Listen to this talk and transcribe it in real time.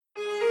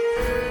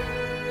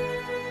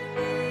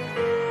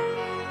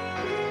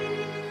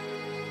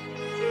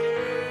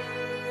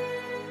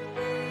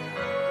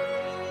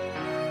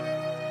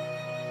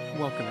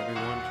Welcome,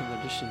 everyone, to another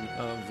edition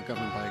of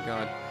Governed by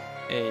God,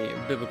 a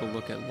biblical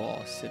look at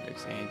law,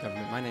 civics, and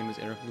government. My name is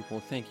Eric Loophole.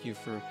 Thank you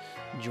for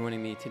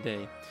joining me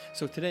today.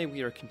 So today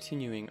we are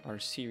continuing our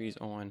series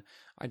on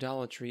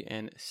idolatry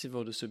and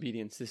civil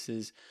disobedience. This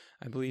is,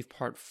 I believe,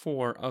 part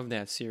 4 of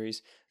that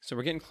series. So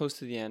we're getting close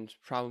to the end,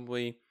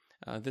 probably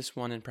this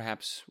one and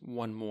perhaps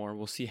one more.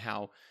 We'll see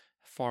how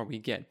far we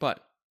get.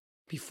 But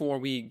before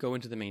we go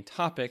into the main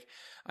topic,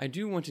 I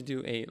do want to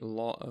do a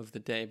law of the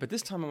day, but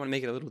this time I want to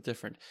make it a little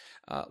different.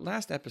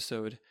 Last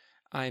episode,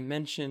 I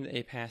mentioned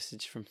a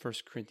passage from 1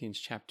 Corinthians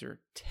chapter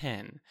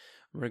 10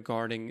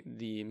 regarding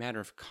the matter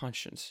of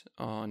conscience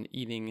on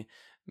eating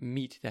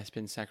meat that's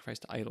been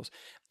sacrificed to idols.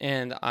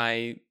 And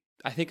I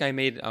think I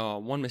made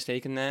one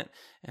mistake in that,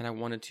 and I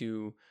wanted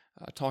to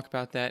talk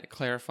about that,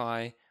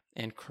 clarify,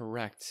 and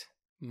correct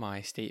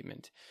my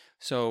statement.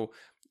 So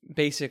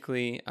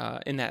basically,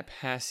 in that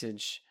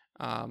passage,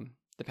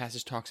 the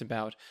passage talks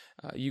about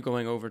you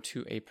going over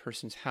to a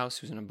person's house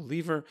who's an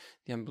unbeliever.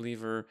 The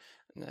unbeliever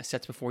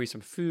sets before you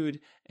some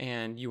food,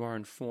 and you are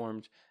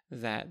informed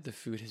that the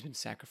food has been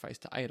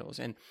sacrificed to idols.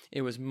 And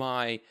it was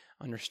my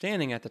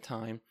understanding at the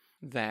time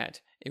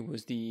that it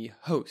was the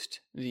host,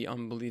 the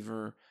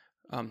unbeliever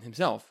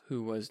himself,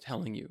 who was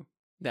telling you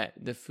that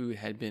the food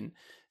had been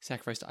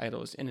sacrificed to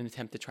idols in an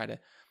attempt to try to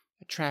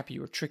trap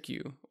you or trick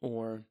you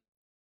or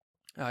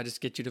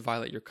just get you to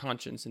violate your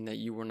conscience, and that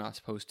you were not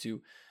supposed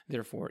to,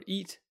 therefore,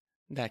 eat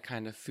that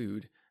kind of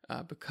food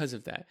because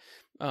of that.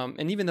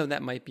 And even though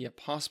that might be a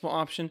possible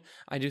option,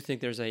 I do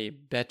think there's a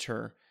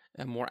better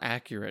and more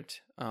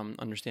accurate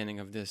understanding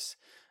of this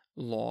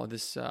law,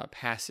 this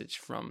passage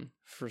from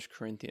 1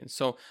 Corinthians.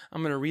 So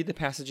I'm going to read the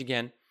passage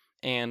again,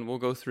 and we'll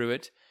go through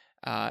it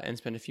and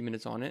spend a few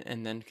minutes on it,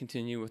 and then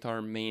continue with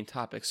our main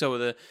topic. So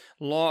the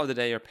law of the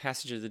day, or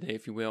passage of the day,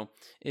 if you will,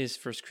 is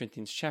 1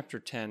 Corinthians chapter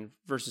 10,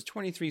 verses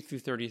 23 through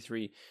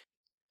 33.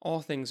 All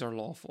things are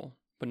lawful,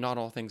 but not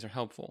all things are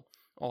helpful.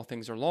 All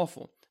things are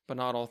lawful, but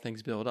not all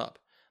things build up.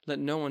 Let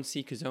no one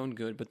seek his own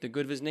good, but the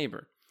good of his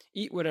neighbor.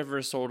 Eat whatever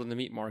is sold in the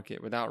meat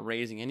market without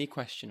raising any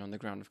question on the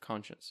ground of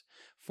conscience.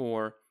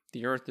 For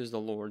the earth is the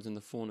Lord's and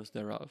the fullness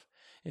thereof.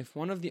 If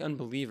one of the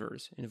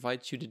unbelievers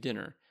invites you to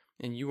dinner,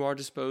 and you are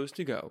disposed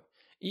to go,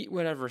 eat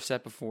whatever is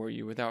set before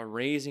you without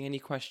raising any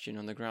question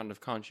on the ground of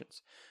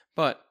conscience.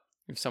 But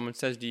if someone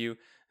says to you,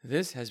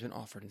 "This has been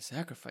offered in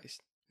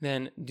sacrifice,"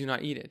 then do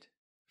not eat it,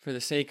 for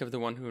the sake of the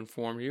one who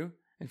informed you,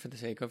 and for the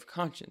sake of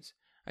conscience.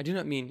 I do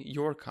not mean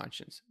your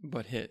conscience,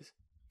 but his.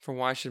 For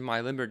why should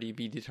my liberty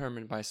be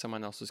determined by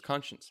someone else's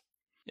conscience?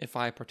 If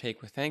I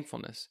partake with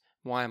thankfulness,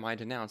 why am I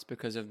denounced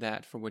because of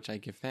that for which I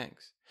give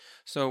thanks?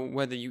 So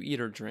whether you eat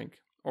or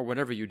drink, or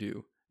whatever you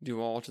do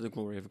all to the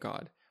glory of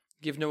God.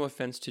 Give no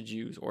offense to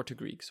Jews or to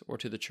Greeks or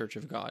to the church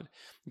of God,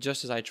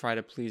 just as I try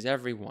to please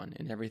everyone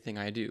in everything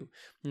I do,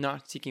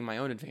 not seeking my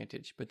own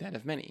advantage, but that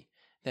of many,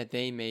 that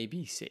they may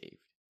be saved.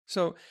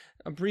 So,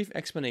 a brief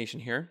explanation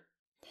here.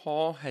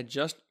 Paul had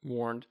just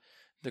warned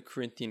the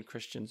Corinthian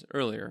Christians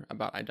earlier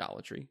about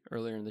idolatry,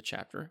 earlier in the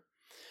chapter.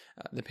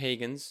 The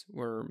pagans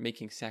were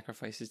making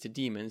sacrifices to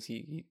demons.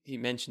 He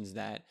mentions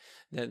that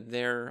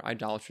their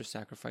idolatrous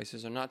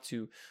sacrifices are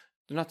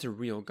they're not to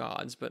real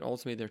gods, but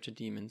ultimately they're to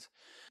demons.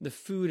 The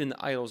food and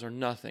the idols are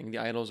nothing. The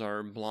idols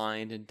are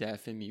blind and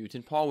deaf and mute.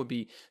 And Paul would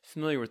be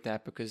familiar with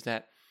that because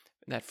that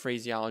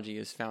phraseology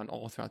is found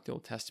all throughout the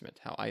Old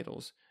Testament, how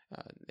idols,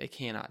 they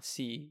cannot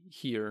see,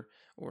 hear,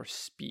 or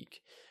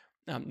speak.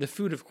 The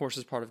food, of course,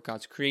 is part of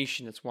God's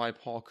creation. That's why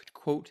Paul could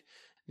quote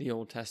the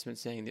Old Testament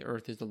saying, "The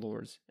earth is the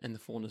Lord's and the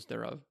fullness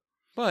thereof."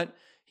 But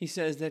he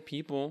says that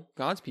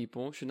God's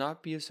people, should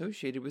not be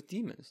associated with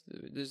demons.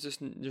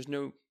 There's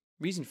no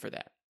reason for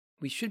that.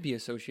 We should be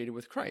associated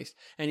with Christ.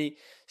 And he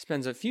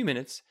spends a few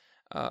minutes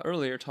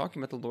earlier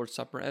talking about the Lord's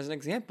Supper as an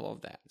example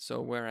of that.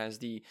 So whereas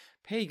the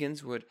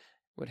pagans would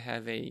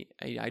have a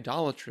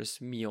idolatrous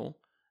meal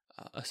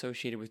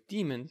associated with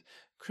demons,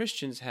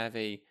 Christians have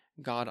a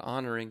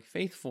God-honoring,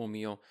 faithful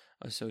meal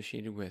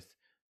associated with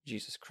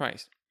Jesus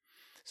Christ.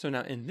 So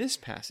now in this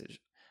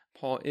passage,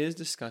 Paul is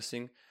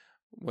discussing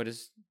what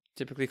is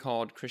typically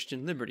called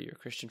Christian liberty or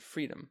Christian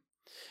freedom.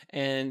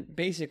 And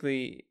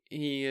basically,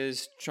 he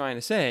is trying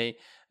to say,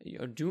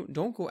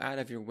 don't go out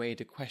of your way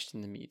to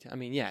question the meat. I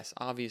mean, yes,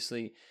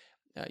 obviously,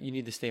 you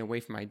need to stay away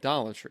from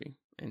idolatry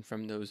and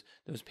from those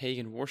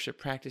pagan worship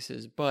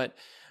practices, but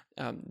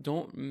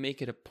don't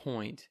make it a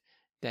point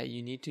that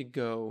you need to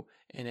go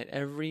and at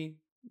every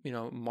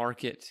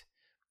market,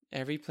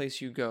 every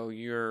place you go,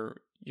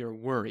 you're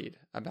worried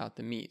about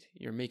the meat.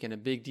 You're making a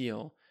big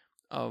deal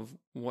of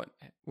what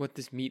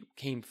this meat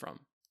came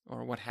from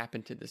or what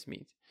happened to this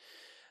meat.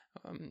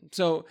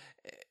 So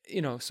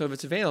if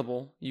it's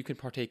available, you can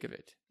partake of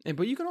it.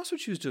 But you can also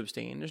choose to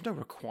abstain. There's no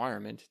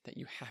requirement that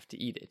you have to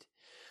eat it.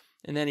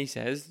 And then he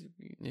says,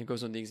 it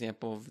goes on the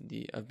example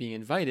of being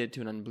invited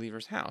to an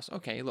unbeliever's house.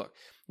 Okay, look,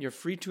 you're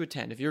free to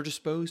attend. If you're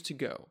disposed to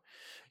go,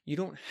 you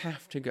don't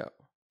have to go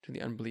to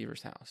the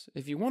unbeliever's house.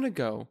 If you want to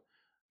go,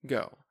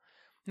 go.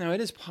 Now,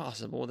 it is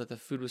possible that the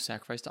food was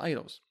sacrificed to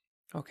idols.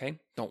 Okay,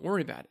 don't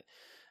worry about it.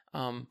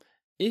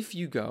 if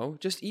you go,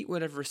 just eat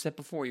whatever is set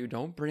before you.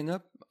 Don't bring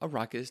up a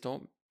ruckus.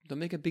 Don't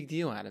make a big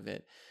deal out of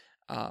it.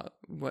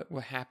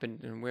 What happened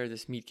and where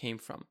this meat came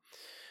from.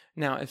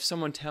 Now, if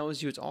someone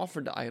tells you it's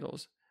offered to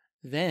idols,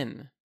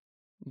 then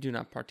do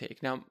not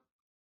partake. Now,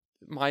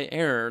 my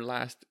error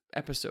last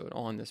episode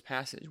on this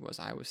passage was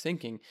I was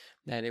thinking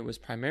that it was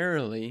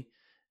primarily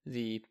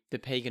the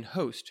pagan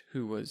host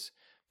who was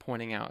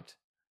pointing out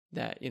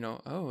that,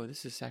 oh,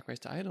 this is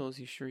sacrificed to idols.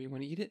 You sure you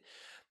want to eat it?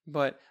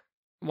 But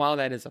while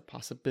that is a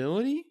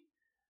possibility,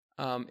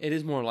 it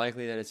is more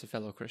likely that it's a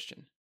fellow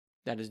Christian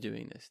that is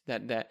doing this.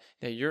 That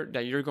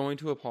you're going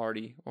to a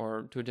party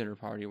or to a dinner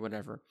party or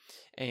whatever,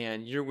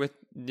 and you're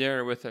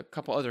there with a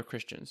couple other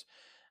Christians,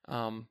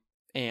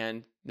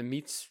 and the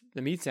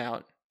meat's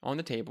out on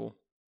the table,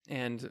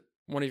 and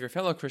one of your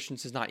fellow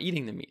Christians is not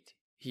eating the meat.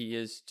 He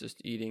is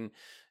just eating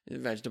the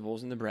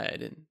vegetables and the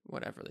bread and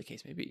whatever the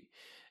case may be.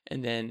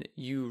 And then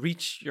you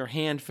reach your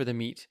hand for the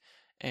meat,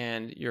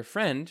 and your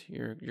friend,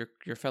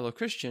 your fellow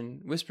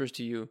Christian, whispers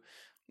to you,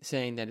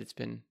 saying that it's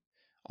been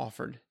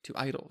offered to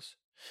idols.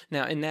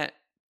 Now, in that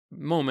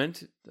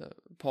moment,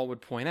 Paul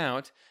would point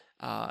out,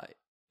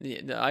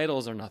 the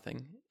idols are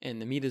nothing,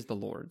 and the meat is the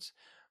Lord's.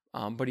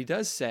 But he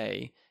does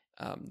say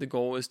the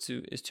goal is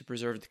to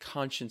preserve the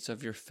conscience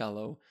of your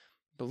fellow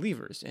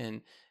believers,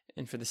 and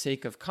for the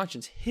sake of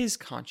conscience, his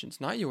conscience,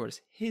 not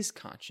yours, his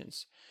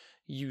conscience,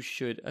 you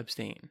should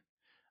abstain.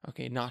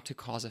 Okay, not to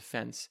cause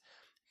offense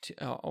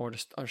or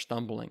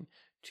stumbling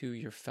to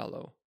your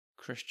fellow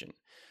Christian.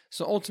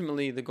 So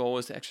ultimately, the goal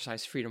is to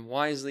exercise freedom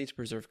wisely, to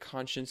preserve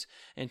conscience,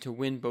 and to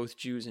win both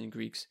Jews and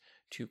Greeks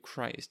to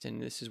Christ.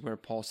 And this is where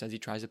Paul says he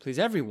tries to please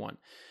everyone.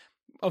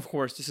 Of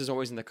course, this is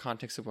always in the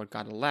context of what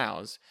God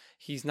allows.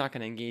 He's not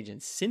going to engage in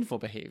sinful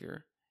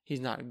behavior.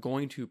 He's not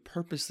going to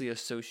purposely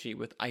associate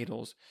with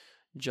idols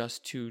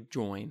just to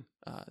join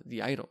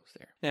the idols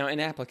there. Now, in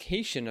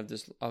application of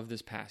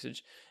this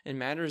passage, in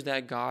matters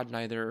that God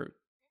neither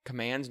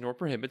commands nor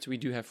prohibits, we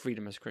do have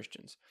freedom as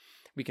Christians.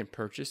 We can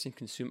purchase and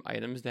consume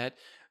items that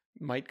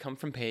might come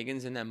from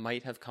pagans and that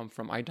might have come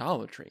from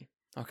idolatry.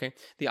 Okay,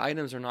 the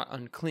items are not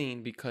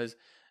unclean because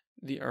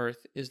the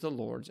earth is the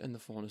Lord's and the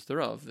fullness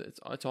thereof.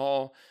 It's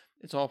all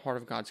part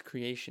of God's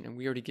creation, and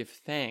we are to give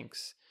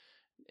thanks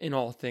in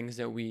all things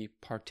that we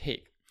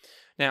partake.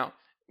 Now,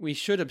 we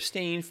should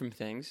abstain from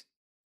things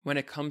when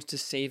it comes to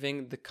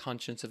saving the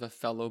conscience of a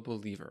fellow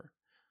believer.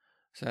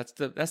 So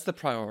that's the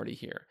priority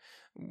here.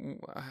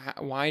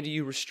 Why do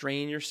you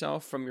restrain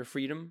yourself from your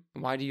freedom?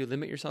 Why do you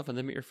limit yourself and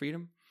limit your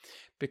freedom?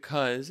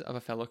 Because of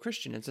a fellow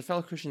Christian. It's a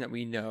fellow Christian that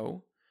we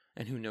know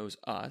and who knows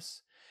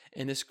us,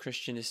 and this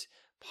Christian is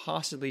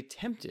possibly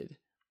tempted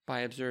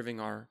by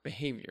observing our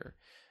behavior,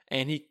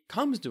 and he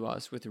comes to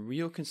us with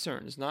real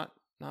concerns, not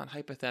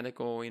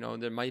hypothetical.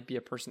 There might be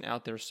a person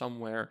out there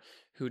somewhere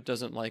who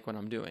doesn't like what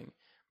I'm doing.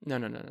 No.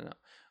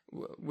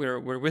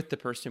 We're with the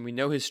person. We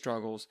know his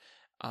struggles,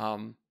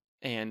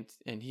 and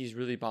he's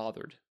really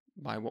bothered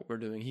by what we're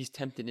doing. He's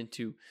tempted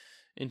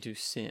into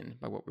sin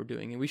by what we're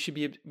doing, and we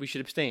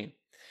should abstain.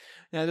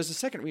 Now, there's a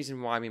second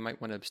reason why we might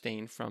want to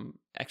abstain from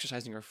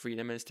exercising our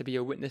freedom, and it's to be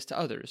a witness to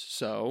others.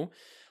 So,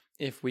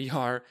 if we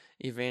are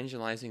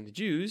evangelizing the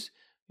Jews,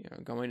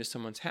 going to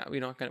someone's house,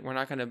 we're not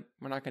gonna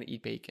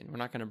eat bacon. We're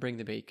not gonna bring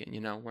the bacon.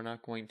 We're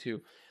not going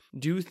to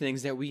do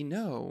things that we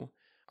know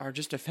are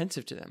just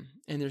offensive to them,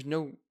 and there's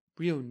no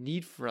real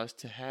need for us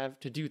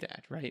to do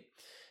that, right?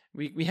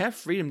 We have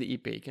freedom to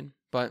eat bacon,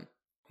 but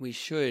we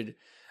should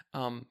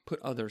put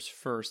others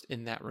first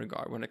in that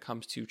regard when it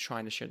comes to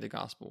trying to share the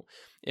gospel.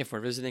 If we're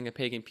visiting a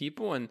pagan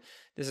people, and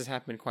this has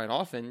happened quite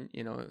often,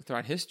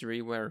 throughout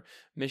history, where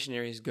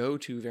missionaries go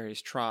to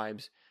various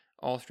tribes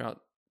all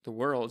throughout the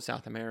world,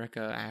 South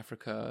America,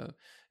 Africa,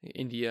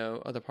 India,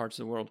 other parts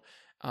of the world.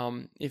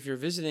 If you're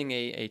visiting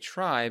a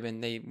tribe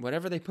and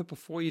whatever they put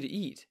before you to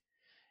eat,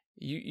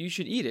 you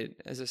should eat it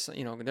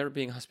they're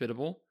being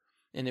hospitable,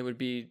 and it would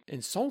be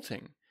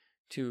insulting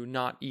to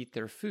not eat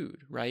their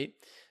food, right?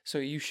 So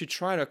you should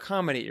try to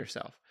accommodate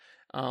yourself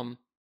to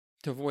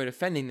avoid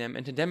offending them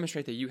and to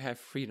demonstrate that you have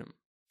freedom,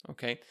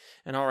 okay?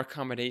 And our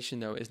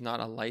accommodation, though, is not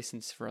a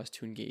license for us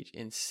to engage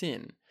in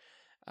sin.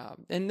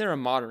 And there are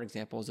modern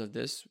examples of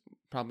this.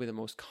 Probably the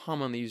most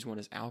commonly used one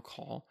is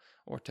alcohol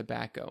or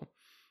tobacco.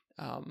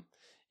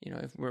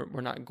 If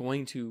we're not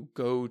going to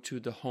go to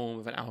the home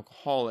of an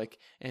alcoholic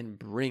and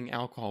bring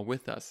alcohol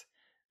with us,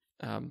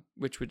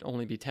 which would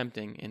only be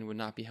tempting and would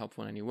not be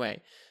helpful in any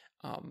way.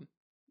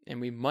 And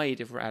we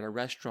might, if we're at a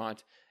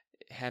restaurant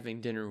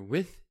having dinner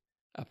with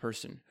a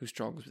person who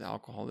struggles with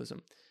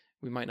alcoholism,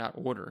 we might not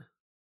order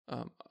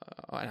an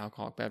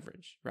alcoholic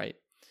beverage, right?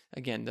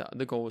 Again,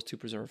 the goal is to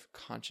preserve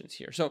conscience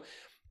here. So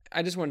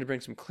I just wanted to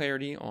bring some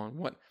clarity on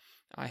what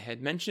I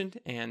had mentioned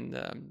and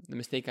the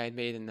mistake I had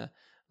made in the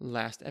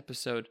last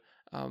episode.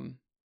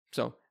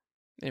 So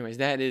anyways,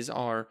 that is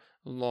our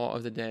law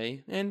of the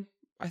day, and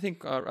I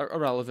think a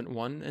relevant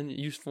one and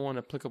useful and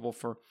applicable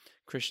for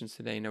Christians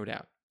today, no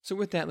doubt. So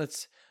with that,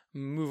 let's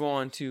move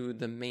on to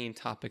the main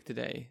topic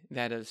today,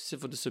 that of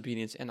civil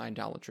disobedience and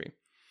idolatry.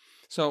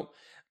 So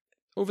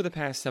over the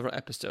past several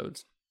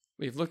episodes,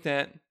 we've looked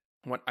at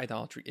what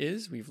idolatry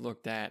is. We've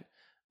looked at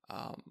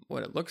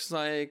what it looks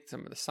like,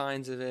 some of the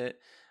signs of it,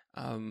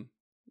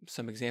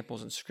 some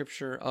examples in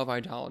Scripture of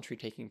idolatry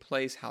taking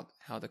place,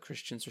 how the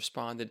Christians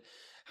responded,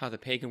 how the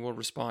pagan world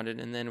responded,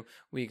 and then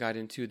we got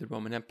into the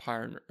Roman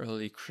Empire and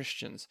early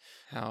Christians,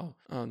 how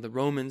the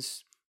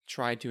Romans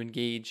tried to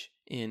engage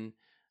in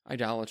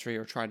idolatry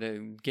or try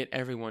to get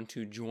everyone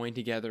to join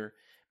together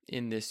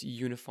in this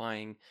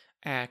unifying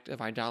act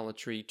of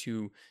idolatry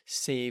to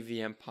save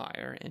the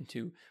empire and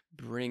to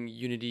bring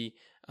unity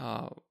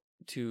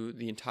to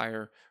the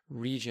entire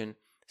region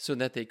so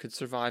that they could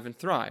survive and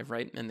thrive,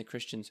 right? And the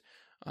Christians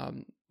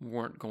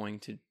weren't going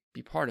to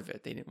be part of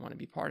it. They didn't want to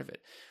be part of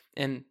it.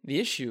 And the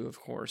issue,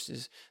 of course,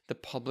 is the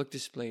public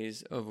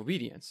displays of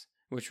obedience,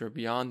 which were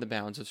beyond the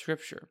bounds of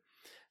Scripture.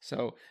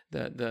 So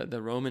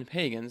the Roman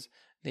pagans,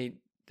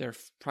 their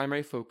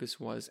primary focus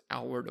was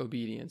outward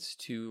obedience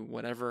to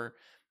whatever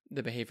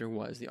the behavior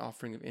was, the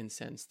offering of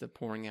incense, the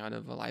pouring out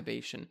of a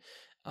libation,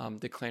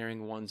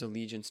 declaring one's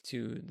allegiance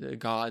to the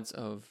gods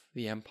of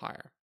the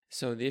empire.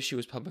 So the issue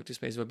is public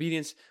displays of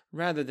obedience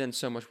rather than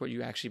so much what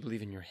you actually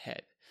believe in your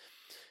head.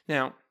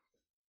 Now,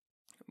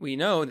 we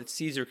know that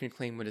Caesar can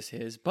claim what is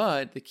his,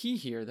 but the key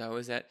here, though,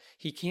 is that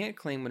he can't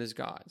claim what is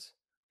God's.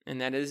 And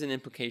that is an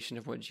implication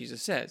of what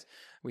Jesus says.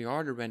 We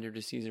are to render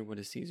to Caesar what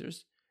is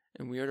Caesar's,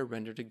 and we are to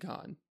render to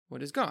God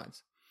what is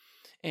God's.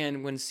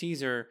 And when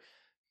Caesar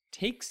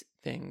takes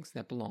things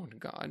that belong to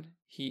God,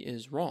 he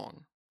is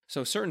wrong.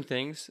 So certain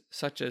things,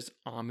 such as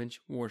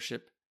homage,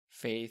 worship,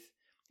 faith,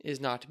 is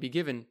not to be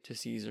given to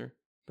Caesar,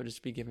 but is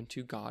to be given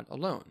to God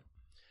alone.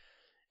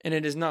 And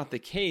it is not the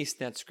case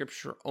that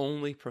Scripture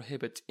only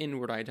prohibits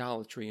inward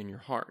idolatry in your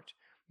heart.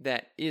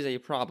 That is a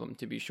problem,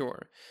 to be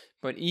sure.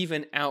 But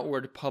even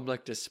outward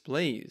public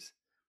displays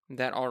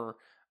that are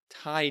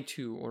tied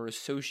to or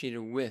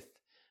associated with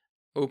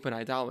open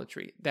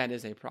idolatry, that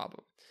is a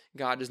problem.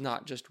 God does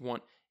not just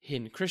want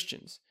hidden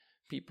Christians,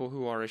 people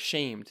who are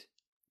ashamed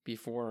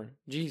before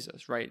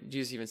Jesus, right?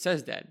 Jesus even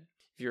says that.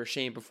 If you're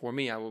ashamed before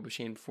me, I will be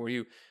ashamed before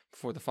you,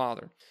 before the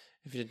Father.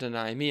 If you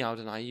deny me, I'll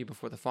deny you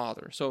before the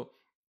Father. So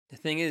the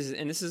thing is,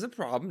 and this is a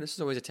problem, this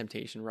is always a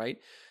temptation, right?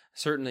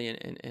 Certainly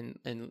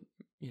in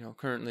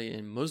currently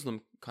in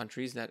Muslim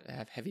countries that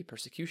have heavy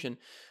persecution,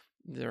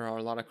 there are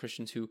a lot of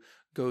Christians who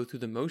go through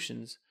the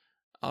motions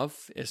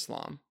of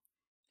Islam.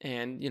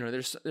 And,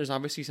 there's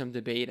obviously some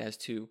debate as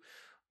to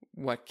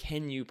what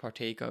can you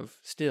partake of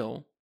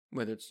still,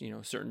 whether it's,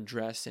 certain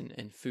dress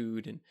and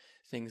food and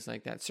things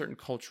like that, certain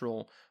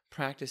cultural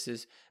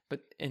practices,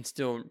 and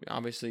still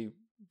obviously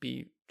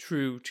be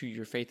true to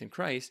your faith in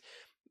Christ.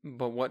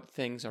 But what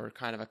things are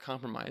kind of a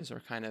compromise or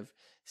kind of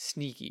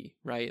sneaky,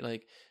 right?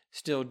 Like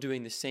still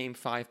doing the same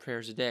 5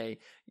 prayers a day.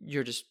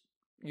 You're just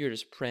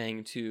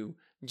praying to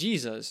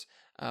Jesus,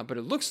 but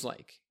it looks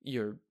like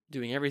you're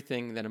doing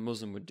everything that a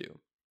Muslim would do.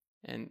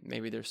 And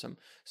maybe there's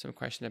some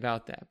question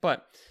about that.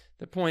 But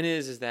the point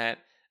is that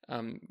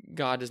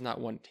God does not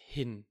want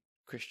hidden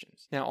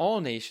Christians. Now, all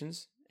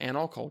nations and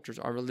all cultures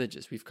are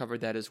religious. We've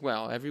covered that as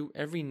well.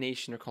 Every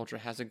nation or culture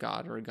has a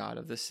god or a god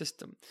of the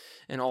system.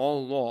 And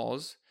all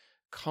laws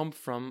come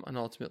from an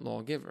ultimate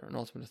lawgiver, an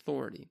ultimate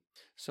authority.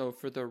 So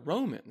for the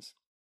Romans,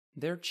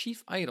 their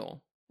chief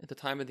idol at the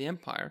time of the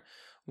empire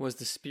was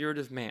the spirit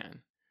of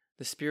man,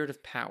 the spirit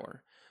of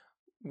power,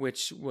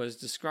 which was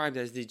described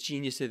as the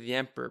genius of the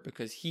emperor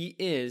because he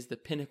is the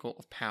pinnacle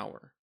of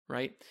power,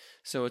 right?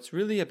 So it's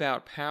really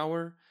about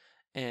power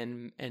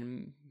and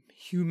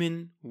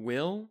human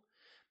will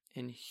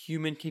and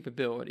human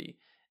capability.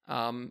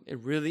 It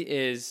really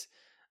is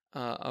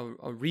a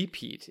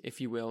repeat,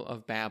 if you will,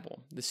 of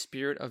Babel, the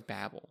spirit of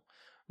Babel,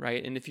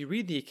 right? And if you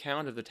read the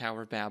account of the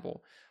Tower of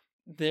Babel,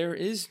 there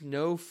is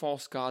no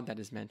false god that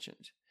is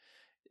mentioned.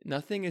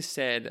 Nothing is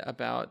said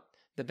about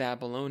the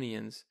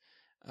Babylonians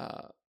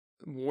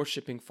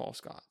worshiping false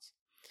gods.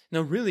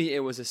 Now, really, it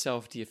was a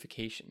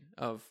self-deification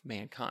of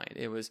mankind.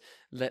 It was,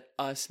 let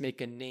us make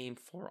a name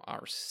for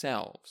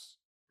ourselves,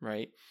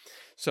 right?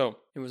 So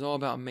it was all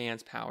about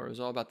man's power. It was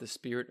all about the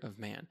spirit of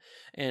man.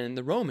 And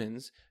the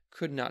Romans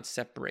could not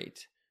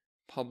separate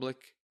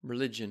public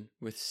religion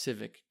with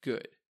civic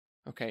good,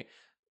 okay?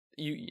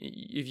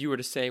 If you were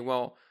to say,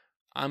 well,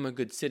 I'm a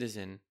good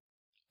citizen,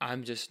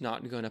 I'm just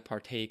not going to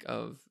partake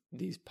of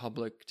these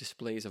public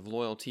displays of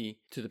loyalty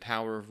to the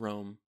power of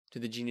Rome, to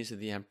the genius of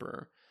the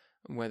emperor,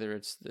 whether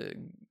it's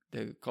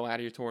the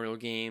gladiatorial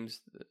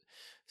games, the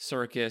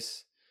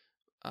circus,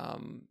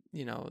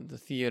 the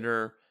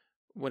theater,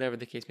 whatever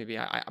the case may be.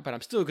 But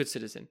I'm still a good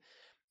citizen,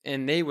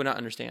 and they would not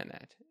understand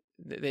that.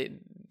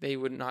 They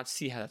would not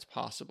see how that's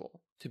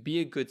possible. To be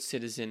a good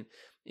citizen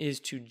is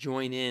to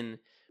join in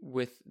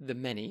with the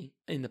many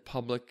in the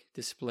public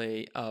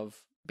display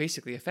of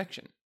basically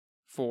affection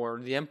for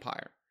the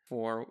empire,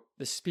 for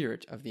the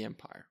spirit of the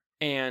empire.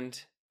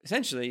 And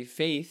essentially,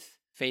 faith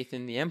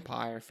in the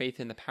empire, faith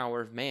in the power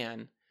of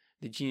man,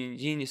 the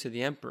genius of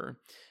the emperor,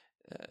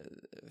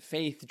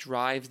 faith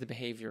drives the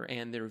behavior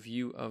and their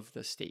view of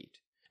the state.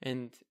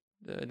 And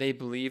they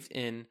believed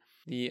in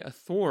the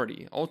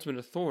authority, ultimate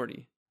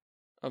authority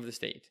of the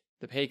state.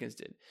 The pagans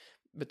did.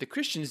 But the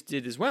Christians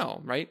did as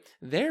well, right?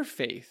 Their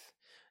faith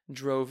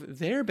drove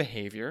their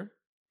behavior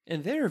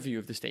and their view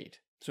of the state.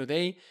 So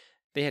they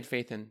had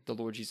faith in the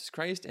Lord Jesus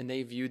Christ, and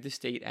they viewed the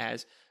state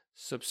as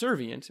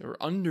subservient or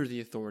under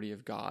the authority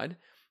of God.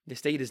 The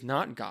state is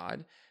not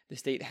God. The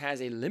state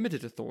has a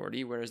limited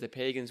authority, whereas the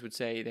pagans would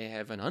say they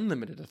have an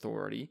unlimited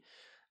authority.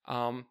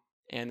 And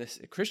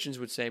the Christians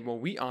would say, well,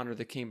 we honor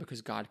the king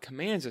because God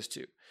commands us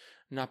to,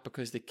 not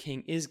because the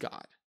king is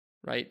God,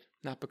 right?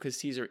 Not because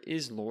Caesar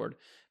is Lord,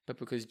 but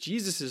because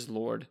Jesus is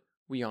Lord,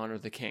 we honor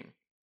the king.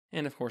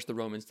 And of course, the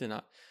Romans did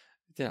not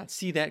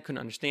see that, couldn't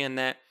understand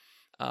that.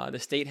 The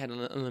state had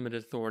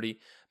unlimited authority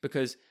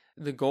because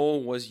the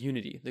goal was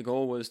unity. The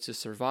goal was to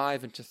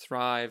survive and to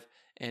thrive,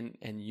 and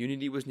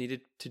unity was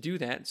needed to do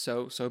that.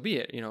 So be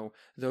it.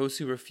 Those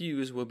who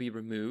refuse will be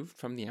removed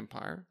from the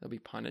empire. They'll be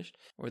punished,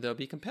 or they'll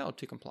be compelled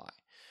to comply,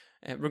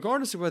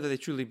 regardless of whether they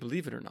truly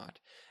believe it or not.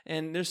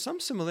 And there's some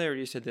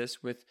similarities to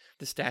this with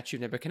the statue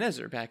of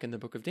Nebuchadnezzar back in the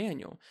book of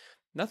Daniel.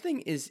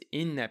 Nothing is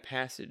in that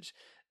passage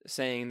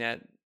saying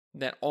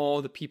that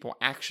all the people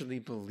actually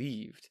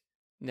believed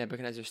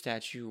Nebuchadnezzar's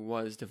statue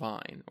was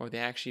divine, or they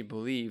actually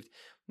believed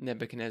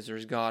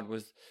Nebuchadnezzar's God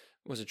was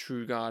a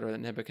true God, or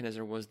that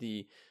Nebuchadnezzar was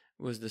the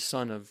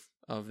son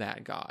of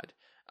that God.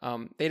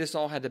 They just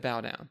all had to bow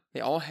down.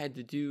 They all had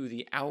to do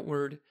the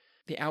outward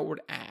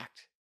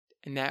act,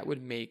 and that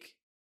would make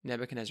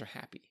Nebuchadnezzar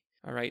happy.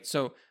 All right.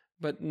 So,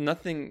 but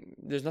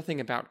there's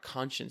nothing about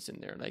conscience in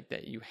there, like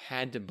that you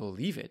had to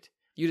believe it.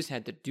 You just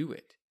had to do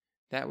it.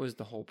 That was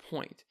the whole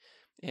point.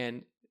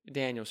 And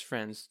Daniel's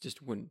friends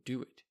just wouldn't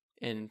do it.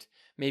 And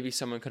maybe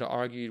someone could have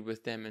argued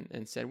with them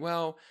and said,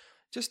 well,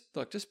 just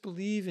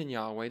believe in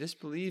Yahweh,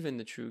 just believe in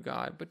the true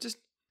God, but just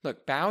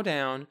bow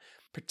down,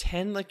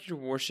 pretend like you're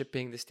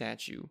worshiping the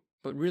statue,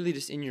 but really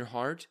just in your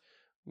heart,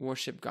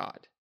 worship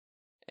God.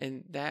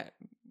 And that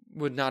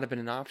would not have been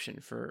an option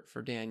for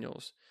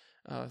Daniel's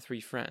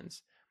three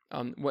friends.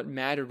 What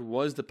mattered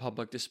was the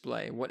public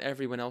display. What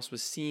everyone else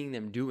was seeing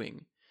them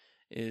doing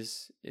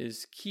is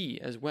key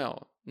as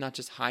well, not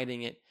just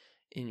hiding it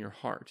in your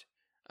heart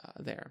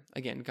there.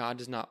 Again, God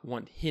does not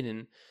want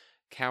hidden,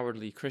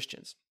 cowardly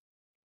Christians.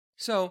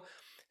 So,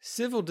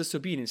 civil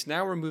disobedience.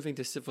 Now we're moving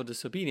to civil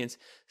disobedience.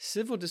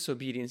 Civil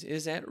disobedience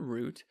is at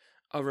root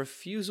a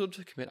refusal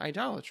to commit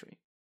idolatry,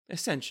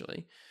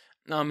 essentially.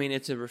 I mean,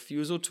 it's a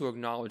refusal to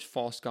acknowledge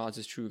false gods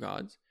as true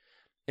gods.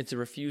 It's a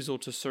refusal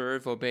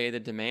to obey the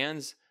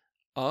demands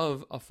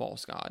of a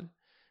false god.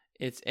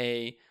 It's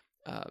a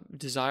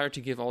desire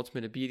to give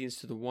ultimate obedience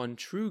to the one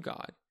true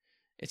God.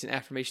 It's an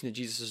affirmation that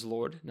Jesus is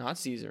Lord, not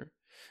Caesar.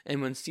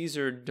 And when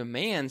Caesar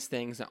demands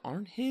things that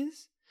aren't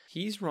his,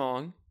 he's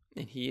wrong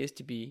and he is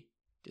to be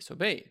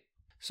disobeyed.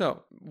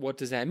 So, what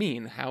does that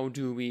mean? How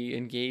do we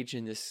engage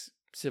in this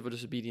civil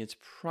disobedience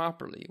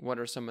properly? What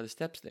are some of the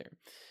steps there?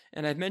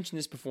 And I've mentioned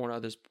this before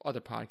in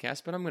other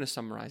podcasts, but I'm going to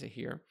summarize it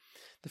here.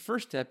 The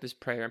first step is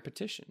prayer and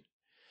petition.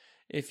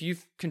 If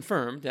you've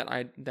confirmed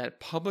that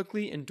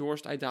publicly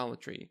endorsed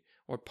idolatry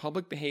or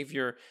public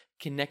behavior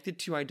connected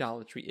to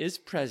idolatry is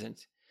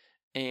present,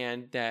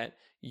 and that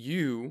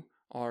you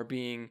are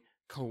being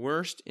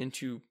coerced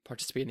into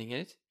participating in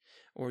it,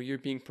 or you're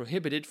being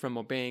prohibited from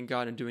obeying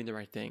God and doing the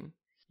right thing,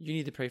 you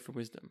need to pray for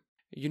wisdom.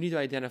 You need to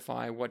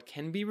identify what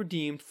can be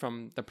redeemed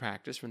from the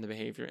practice, from the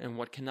behavior, and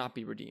what cannot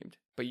be redeemed.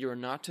 But you are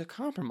not to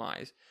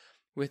compromise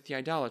with the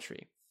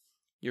idolatry.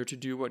 You're to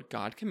do what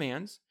God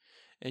commands,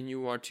 and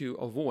you are to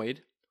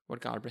avoid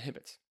what God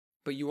prohibits.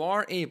 But you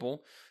are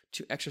able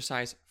to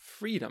exercise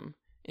freedom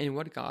in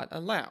what God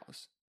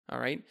allows. All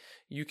right?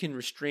 You can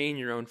restrain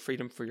your own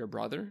freedom for your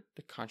brother,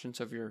 the conscience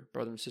of your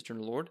brother and sister in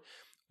the Lord,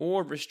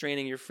 or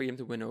restraining your freedom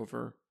to win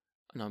over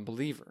an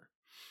unbeliever.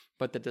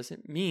 But that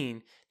doesn't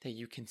mean that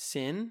you can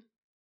sin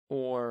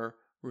or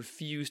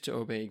refuse to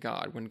obey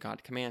God when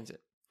God commands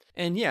it.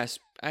 And yes,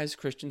 as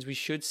Christians, we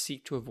should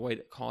seek to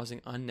avoid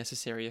causing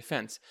unnecessary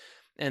offense.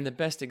 And the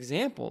best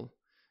example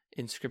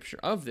in Scripture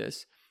of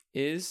this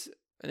is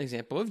an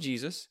example of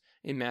Jesus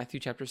in Matthew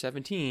chapter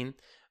 17,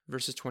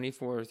 verses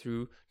 24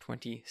 through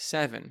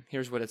 27.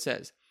 Here's what it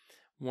says.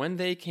 When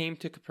they came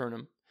to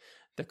Capernaum,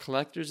 the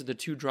collectors of the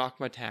 2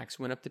 drachma tax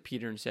went up to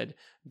Peter and said,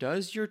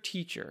 "Does your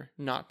teacher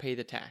not pay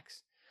the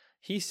tax?"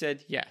 He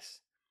said, "Yes."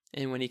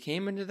 And when he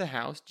came into the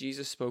house,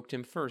 Jesus spoke to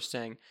him first,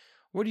 saying,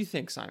 "What do you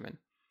think, Simon?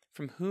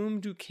 From whom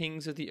do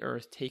kings of the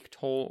earth take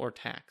toll or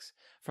tax?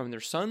 From their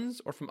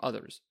sons or from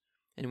others?"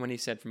 And when he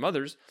said, "From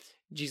others,"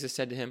 Jesus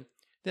said to him,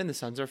 "Then the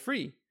sons are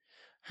free.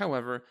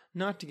 However,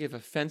 not to give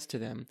offense to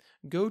them,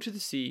 go to the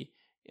sea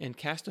and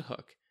cast a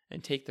hook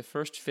and take the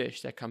first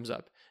fish that comes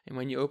up. And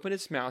when you open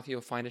its mouth,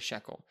 you'll find a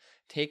shekel.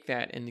 Take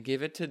that and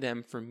give it to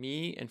them for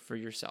me and for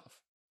yourself."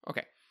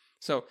 Okay,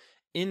 so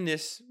in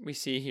this, we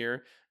see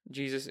here,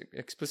 Jesus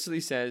explicitly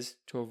says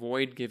to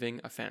avoid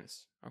giving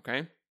offense,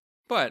 okay?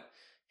 But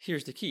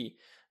here's the key.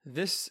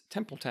 This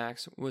temple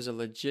tax was a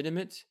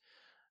legitimate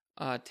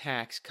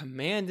tax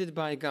commanded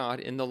by God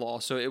in the law,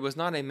 so it was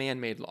not a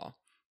man-made law.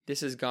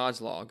 This is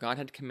God's law. God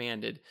had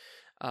commanded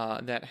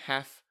that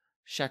half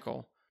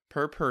shekel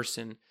per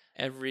person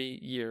every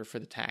year for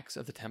the tax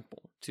of the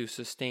temple to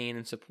sustain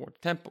and support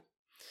the temple.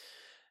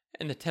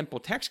 And the temple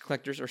tax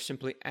collectors are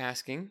simply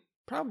asking,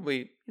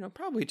 probably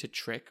to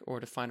trick or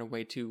to find a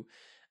way to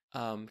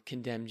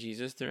condemn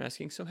Jesus. They're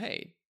asking, so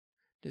hey,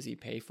 does he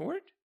pay for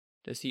it?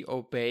 Does he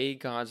obey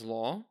God's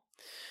law?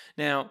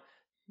 Now,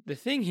 the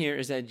thing here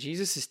is that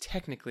Jesus is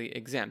technically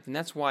exempt, and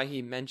that's why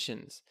he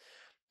mentions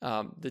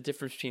the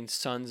difference between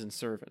sons and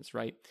servants,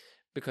 right?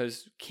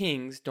 Because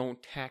kings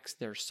don't tax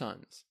their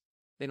sons.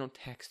 They don't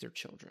tax their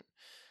children.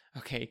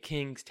 Okay,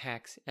 kings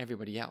tax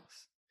everybody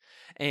else.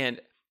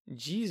 And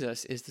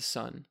Jesus is the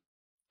Son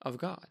of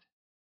God,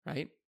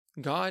 right?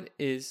 God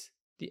is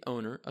the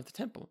owner of the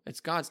temple. It's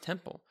God's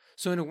temple.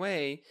 So in a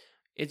way,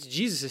 it's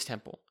Jesus'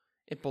 temple.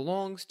 It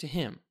belongs to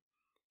him.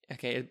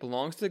 Okay, it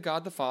belongs to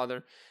God the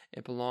Father.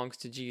 It belongs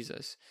to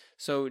Jesus.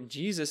 So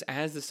Jesus,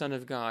 as the Son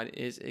of God,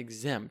 is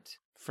exempt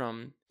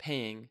from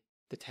paying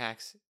the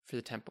tax for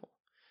the temple,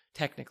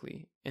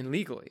 technically and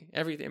legally.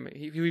 Everything.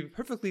 He would be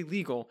perfectly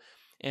legal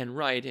and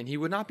right, and he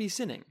would not be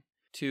sinning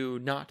to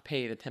not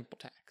pay the temple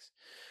tax.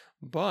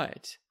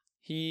 But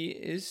he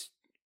is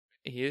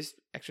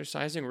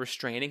exercising,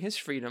 restraining his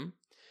freedom,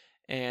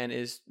 and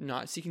is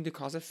not seeking to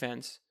cause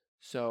offense.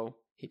 So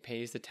he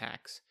pays the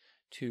tax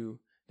to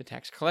the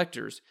tax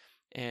collectors,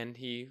 and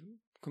he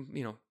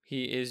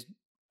is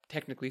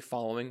technically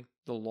following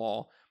the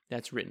law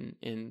that's written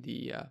in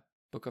the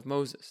book of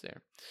Moses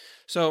there.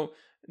 So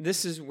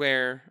this is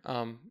where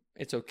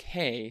it's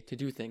okay to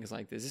do things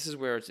like this. This is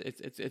where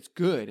it's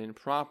good and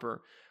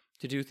proper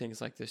to do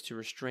things like this, to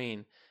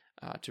restrain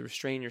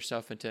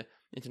yourself and to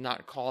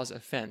not cause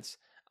offense.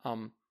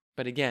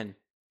 But again,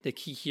 the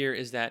key here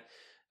is that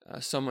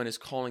someone is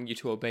calling you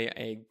to obey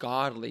a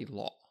godly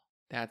law.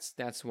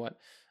 That's what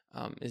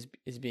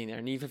is being there.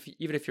 And even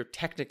if you're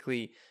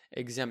technically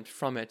exempt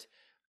from it,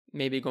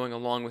 maybe going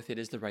along with it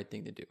is the right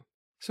thing to do.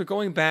 So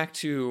going back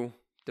to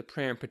the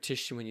prayer and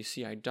petition when you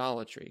see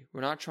idolatry,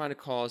 we're not trying to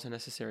cause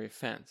unnecessary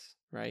offense,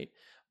 right?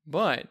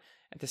 But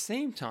at the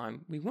same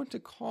time, we want to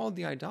call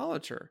the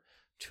idolater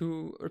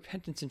to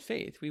repentance and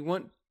faith. We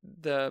want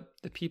the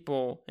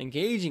people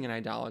engaging in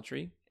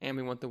idolatry, and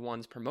we want the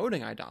ones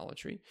promoting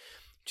idolatry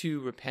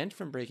to repent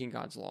from breaking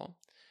God's law,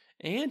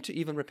 and to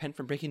even repent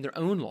from breaking their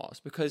own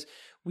laws, because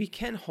we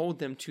can hold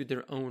them to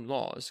their own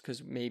laws,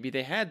 because maybe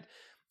they had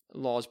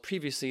laws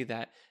previously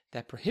that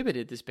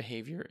prohibited this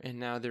behavior, and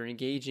now they're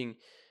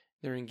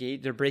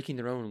breaking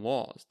their own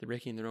laws, they're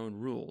breaking their own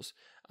rules.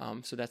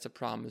 So that's a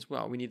problem as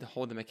well. We need to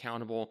hold them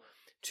accountable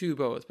to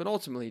both, but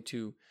ultimately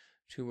to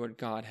what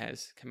God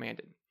has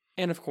commanded.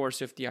 And of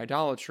course, if the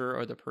idolater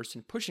or the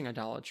person pushing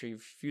idolatry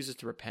refuses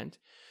to repent,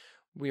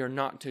 we are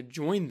not to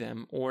join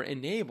them or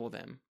enable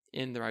them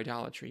in their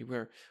idolatry.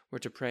 We're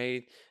to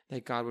pray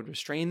that God would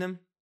restrain them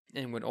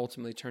and would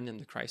ultimately turn them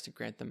to Christ and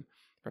grant them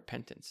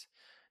repentance.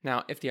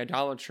 Now, if the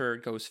idolater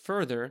goes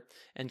further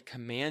and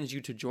commands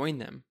you to join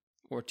them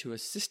or to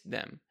assist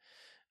them,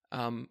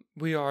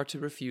 we are to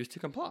refuse to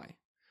comply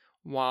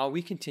while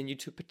we continue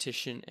to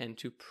petition and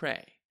to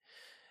pray.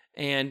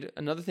 And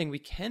another thing we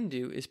can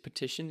do is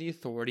petition the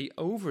authority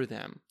over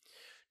them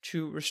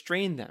to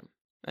restrain them.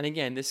 And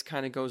again, this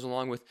kind of goes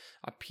along with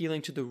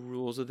appealing to the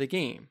rules of the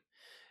game.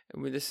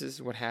 This is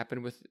what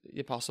happened with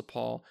the Apostle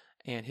Paul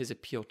and his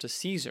appeal to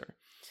Caesar.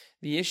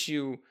 The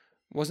issue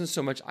wasn't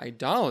so much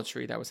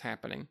idolatry that was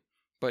happening,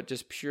 but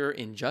just pure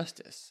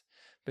injustice.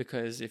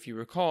 Because if you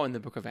recall in the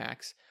book of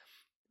Acts,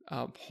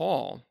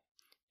 Paul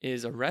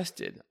is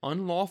arrested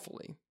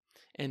unlawfully,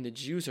 and the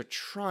Jews are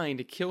trying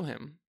to kill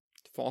him,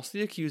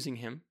 falsely accusing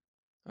him.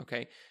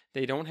 Okay,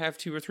 they don't have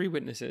 2 or 3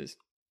 witnesses.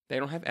 They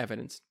don't have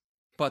evidence.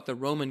 But the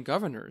Roman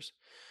governors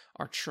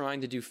are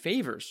trying to do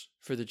favors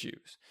for the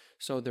Jews.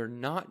 So they're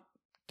not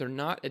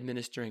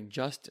administering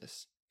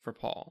justice for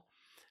Paul.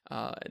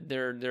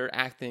 They're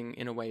acting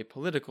in a way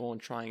political and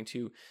trying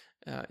to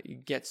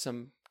get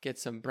some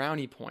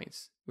brownie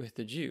points with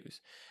the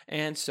Jews.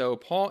 And so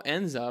Paul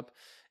ends up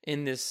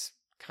in this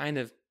kind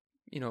of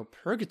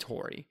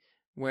purgatory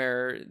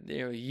where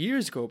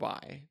years go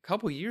by, a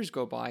couple years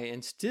go by,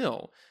 and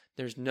still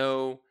there's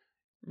no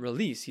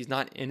release. He's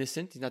not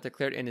innocent. He's not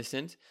declared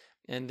innocent,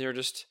 and they're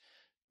just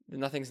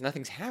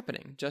nothing's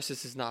happening.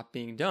 Justice is not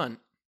being done,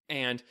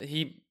 and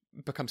he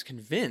becomes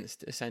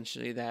convinced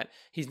essentially that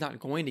he's not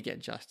going to get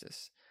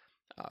justice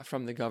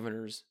from the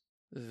governors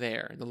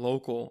there, the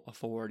local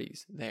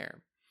authorities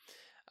there.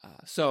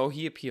 So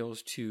he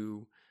appeals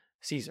to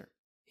Caesar.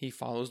 He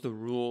follows the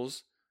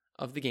rules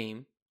of the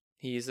game.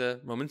 He is a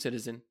Roman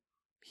citizen.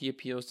 He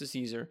appeals to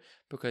Caesar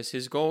because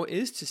his goal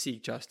is to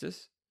seek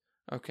justice,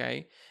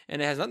 okay?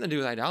 And it has nothing to do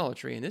with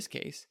idolatry in this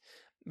case,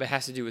 but it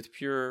has to do with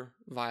pure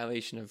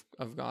violation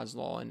of God's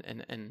law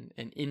and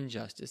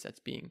injustice that's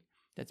being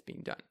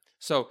done.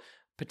 So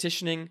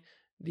petitioning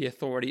the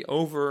authority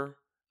over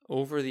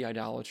the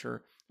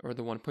idolater or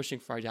the one pushing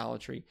for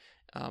idolatry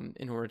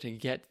in order to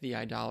get the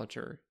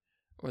idolater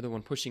or the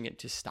one pushing it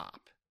to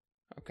stop.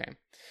 Okay.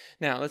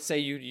 Now, let's say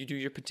you do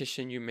your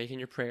petition, you're making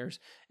your prayers,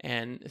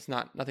 and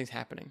nothing's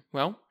happening.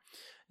 Well,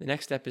 the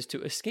next step is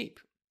to escape,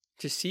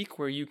 to seek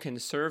where you can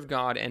serve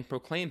God and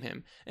proclaim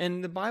Him.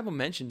 And the Bible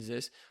mentions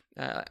this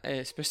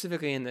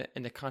specifically in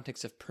the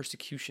context of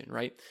persecution,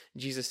 right?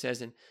 Jesus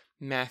says in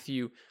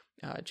Matthew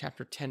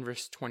chapter 10,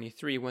 verse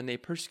 23, when they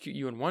persecute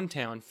you in one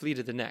town, flee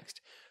to the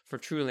next. For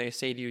truly I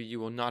say to you,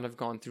 you will not have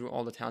gone through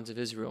all the towns of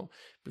Israel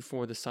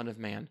before the Son of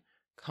Man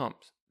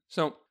comes.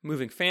 So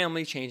moving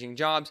family, changing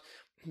jobs,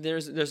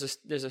 there's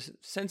a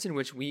sense in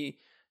which we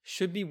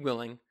should be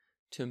willing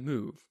to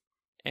move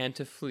and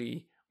to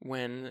flee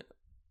when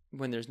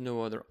there's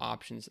no other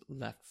options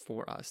left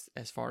for us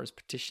as far as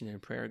petition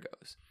and prayer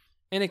goes.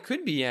 And it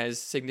could be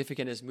as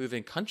significant as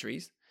moving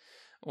countries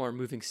or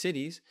moving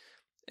cities.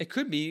 It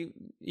could be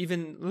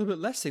even a little bit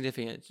less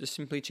significant, just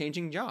simply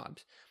changing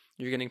jobs.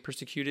 You're getting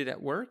persecuted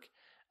at work,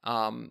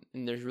 and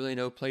there's really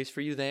no place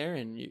for you there,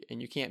 and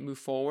you can't move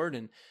forward,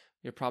 and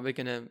you're probably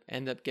going to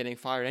end up getting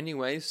fired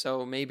anyway,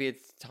 so maybe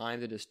it's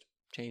time to just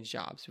change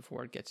jobs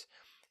before it gets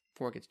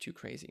too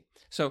crazy.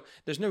 So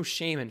there's no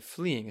shame in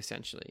fleeing,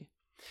 essentially.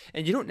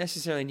 And you don't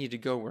necessarily need to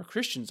go where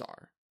Christians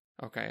are.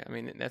 Okay, I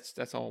mean,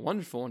 that's all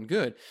wonderful and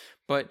good,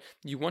 but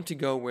you want to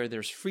go where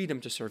there's freedom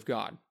to serve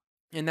God.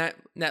 And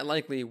that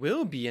likely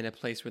will be in a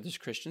place where there's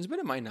Christians, but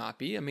it might not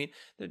be. I mean,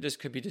 there just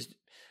could be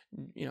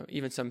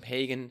even some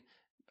pagan,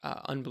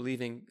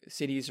 unbelieving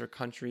cities or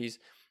countries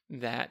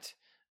that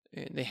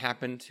they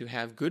happen to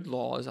have good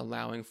laws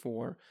allowing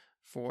for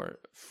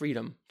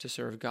freedom to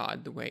serve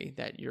God the way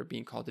that you're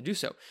being called to do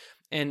so.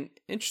 And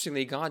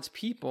interestingly, God's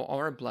people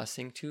are a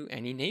blessing to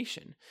any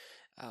nation.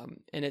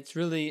 And it's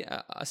really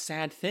a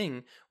sad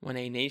thing when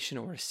a nation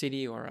or a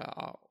city or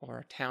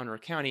a town or a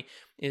county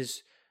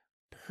is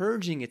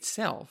purging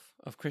itself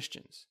of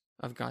Christians,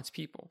 of God's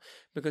people,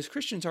 because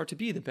Christians are to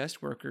be the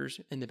best workers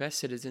and the best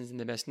citizens and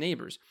the best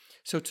neighbors.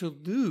 So to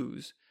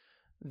lose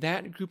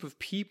that group of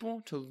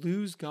people, to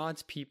lose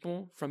God's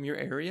people from your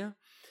area,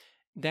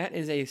 that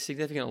is a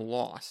significant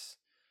loss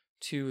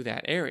to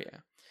that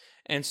area.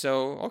 And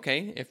so,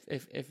 okay,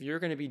 if you're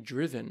going to be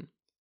driven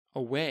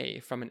away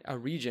from a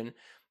region,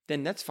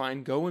 then that's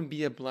fine. Go and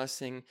be a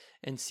blessing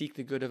and seek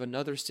the good of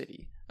another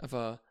city, of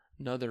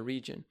another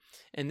region.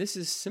 And this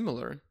is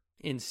similar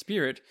in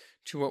spirit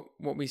to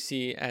what we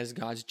see as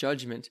God's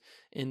judgment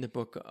in the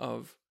book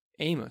of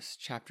Amos,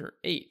 chapter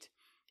 8.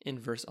 In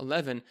verse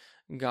 11,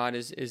 God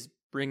is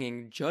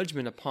bringing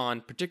judgment upon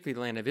particularly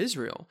the land of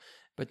Israel.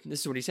 But this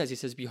is what he says. He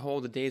says,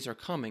 "Behold, the days are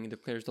coming,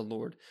 declares the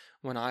Lord,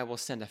 when I will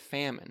send a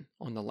famine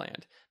on the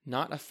land,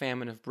 not a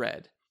famine of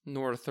bread,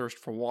 nor a thirst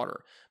for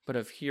water, but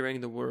of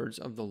hearing the words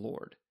of the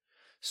Lord."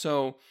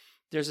 So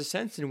there's a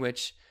sense in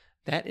which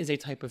that is a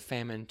type of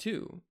famine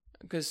too.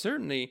 Because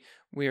certainly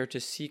we are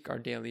to seek our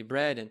daily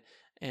bread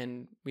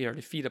and we are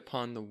to feed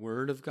upon the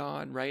Word of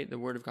God, right? The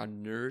Word of God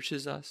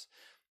nourishes us,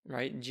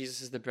 right? Jesus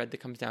is the bread that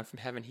comes down from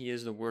heaven. He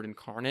is the Word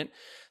incarnate.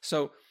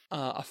 So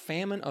a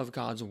famine of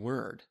God's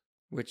Word,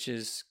 which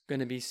is going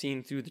to be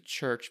seen through the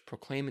church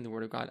proclaiming the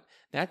Word of God,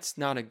 that's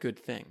not a good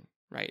thing,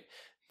 right?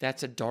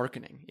 That's a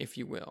darkening, if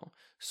you will.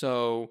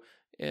 So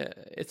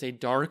it's a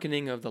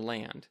darkening of the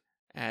land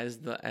as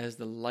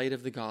the light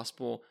of the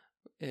gospel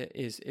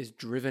is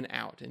driven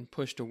out and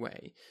pushed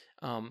away.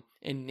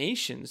 And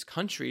nations,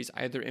 countries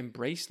either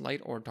embrace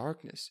light or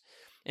darkness.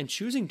 And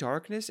choosing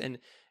darkness and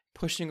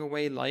pushing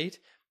away light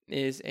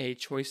is a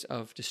choice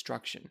of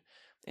destruction.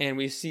 And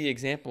we see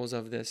examples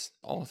of this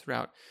all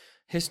throughout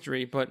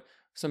history, but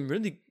some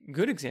really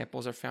good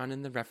examples are found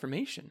in the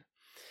Reformation.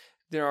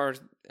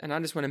 And I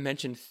just want to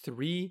mention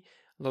 3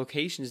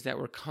 locations that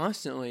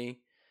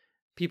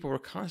people were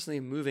constantly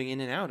moving in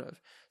and out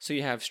of. So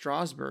you have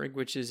Strasbourg,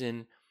 which is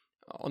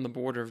on the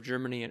border of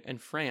Germany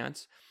and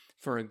France,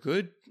 for a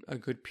good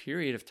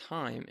period of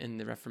time in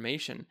the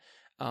Reformation.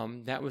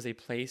 That was a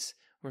place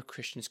where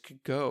Christians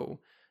could go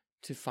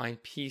to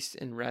find peace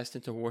and rest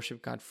and to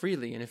worship God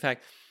freely. And in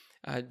fact,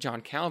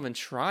 John Calvin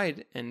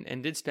tried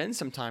and did spend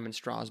some time in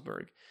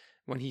Strasbourg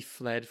when he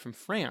fled from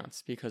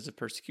France because of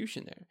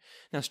persecution there.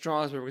 Now,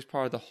 Strasbourg was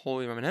part of the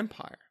Holy Roman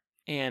Empire.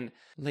 And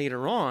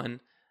later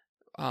on,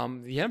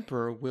 the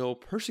emperor will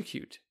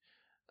persecute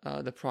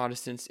the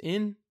Protestants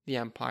in the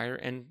empire,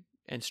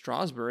 and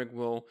Strasbourg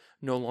will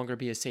no longer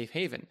be a safe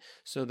haven.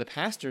 So the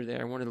pastor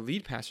there, one of the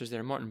lead pastors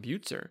there, Martin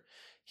Butzer,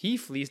 he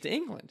flees to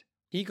England.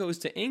 He goes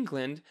to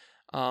England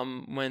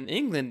when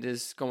England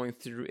is going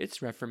through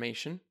its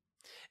Reformation,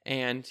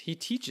 and he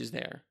teaches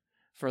there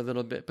for a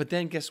little bit. But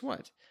then guess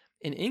what?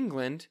 In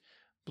England,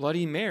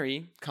 Bloody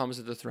Mary comes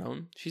to the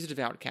throne. She's a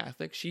devout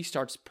Catholic. She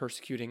starts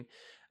persecuting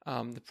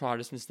the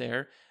Protestants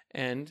there,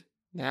 and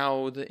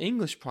now the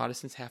English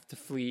Protestants have to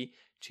flee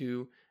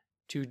to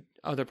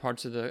other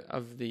parts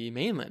of the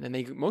mainland, and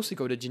they mostly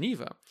go to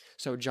Geneva.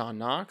 So John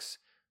Knox,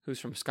 who's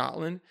from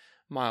Scotland,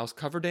 Miles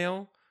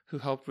Coverdale, who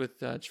helped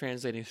with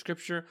translating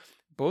scripture,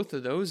 both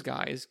of those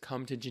guys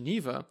come to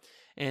Geneva,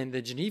 and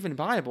the Genevan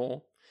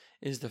Bible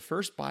is the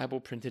first Bible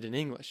printed in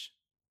English,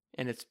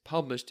 and it's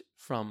published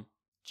from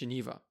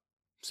Geneva.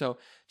 So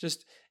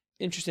just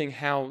interesting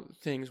how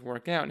things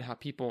work out and how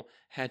people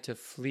had to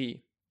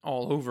flee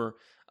all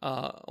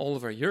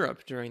over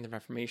Europe during the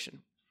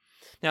Reformation.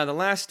 Now, the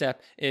last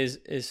step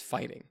is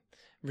fighting,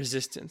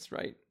 resistance,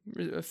 right?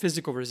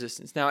 Physical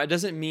resistance. Now, it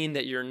doesn't mean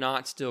that you're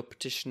not still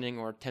petitioning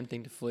or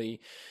attempting to flee,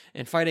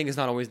 and fighting is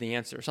not always the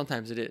answer.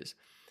 Sometimes it is.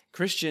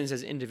 Christians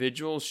as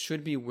individuals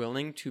should be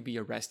willing to be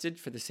arrested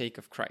for the sake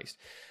of Christ.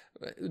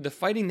 The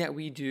fighting that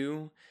we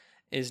do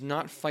is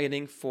not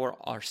fighting for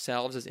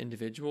ourselves as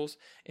individuals.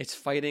 It's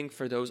fighting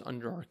for those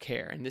under our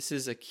care. And this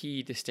is a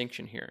key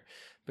distinction here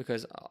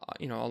because,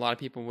 a lot of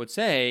people would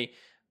say,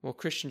 well,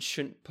 Christians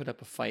shouldn't put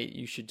up a fight.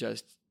 You should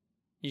just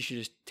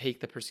take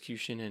the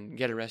persecution and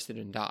get arrested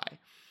and die.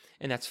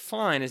 And that's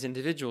fine as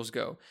individuals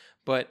go.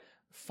 But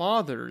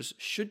fathers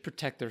should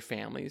protect their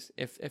families.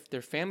 If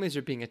their families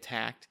are being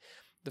attacked,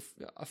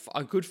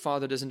 a good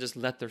father doesn't just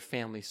let their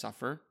family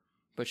suffer,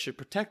 but should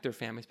protect their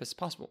family as best as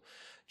possible.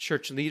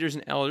 Church leaders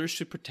and elders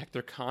should protect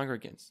their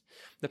congregants.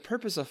 The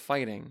purpose of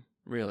fighting,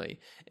 really,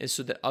 is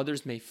so that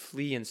others may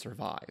flee and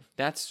survive.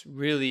 That's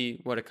really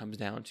what it comes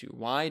down to.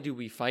 Why do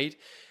we fight?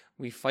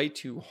 We fight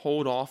to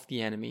hold off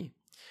the enemy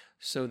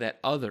so that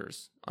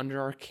others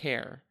under our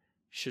care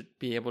should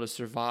be able to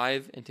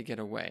survive and to get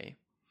away.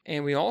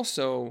 And we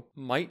also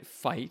might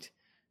fight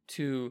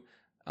to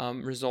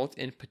result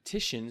in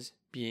petitions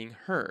being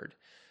heard,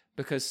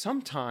 because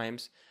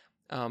sometimes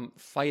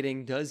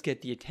fighting does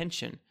get the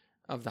attention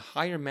of the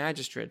higher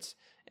magistrates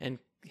and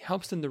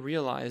helps them to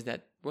realize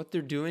that what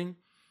they're doing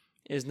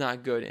is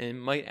not good and it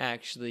might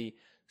actually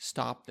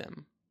stop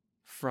them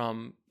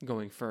from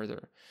going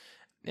further.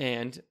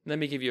 And let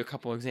me give you a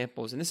couple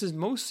examples. And this is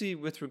mostly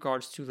with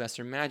regards to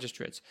lesser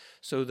magistrates.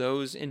 So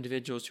those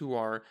individuals who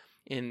are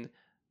in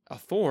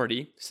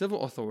authority,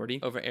 civil authority,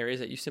 over areas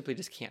that you simply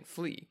just can't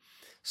flee.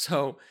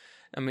 So,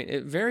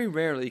 very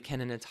rarely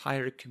can an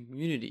entire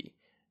community,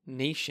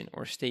 nation,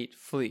 or state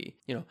flee.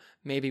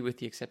 Maybe with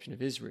the exception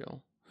of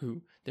Israel,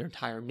 who their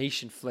entire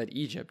nation fled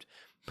Egypt.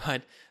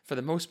 But for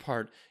the most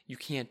part, you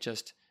can't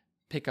just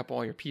pick up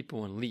all your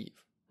people and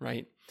leave,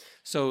 right?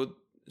 So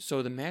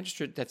the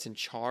magistrate that's in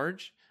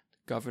charge,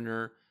 the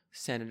governor,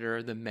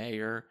 senator, the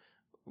mayor,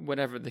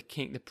 whatever, the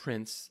king, the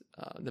prince,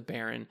 the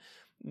baron,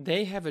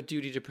 they have a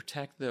duty to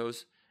protect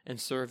those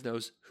and serve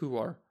those who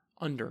are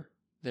under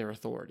their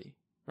authority,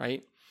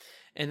 right?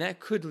 And that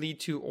could lead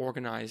to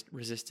organized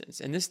resistance.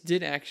 And this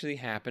did actually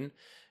happen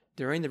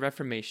during the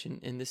Reformation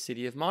in the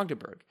city of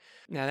Magdeburg.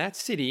 Now, that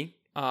city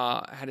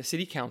had a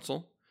city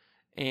council,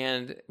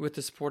 and with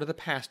the support of the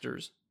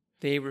pastors,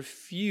 they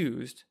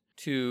refused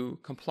to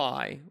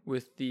comply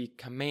with the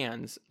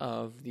commands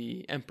of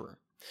the emperor.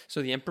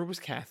 So the emperor was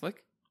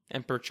Catholic,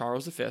 Emperor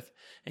Charles V,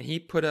 and he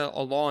put a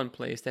law in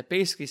place that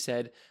basically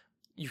said,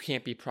 you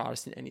can't be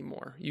Protestant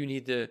anymore. You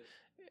need the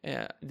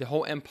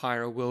whole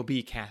empire will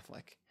be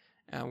Catholic.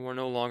 We're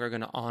no longer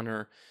going to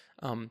honor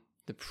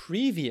the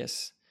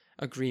previous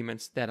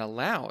agreements that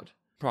allowed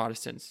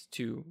Protestants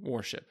to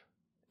worship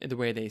in the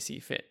way they see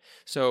fit.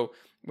 So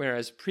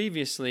whereas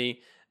previously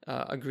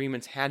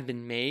agreements had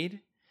been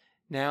made,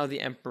 now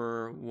the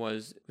emperor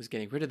was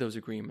getting rid of those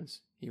agreements.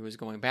 He was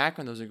going back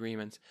on those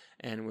agreements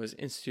and was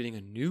instituting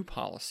a new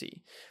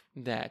policy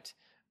that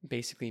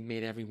basically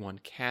made everyone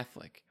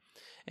Catholic.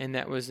 And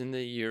that was in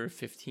the year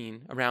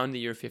around the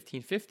year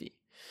 1550.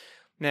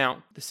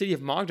 Now, the city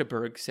of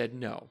Magdeburg said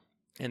no,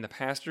 and the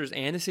pastors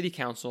and the city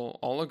council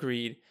all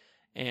agreed,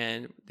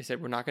 and they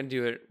said, we're not going to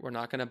do it. We're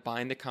not going to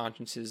bind the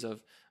consciences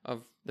of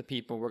the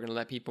people. We're going to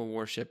let people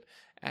worship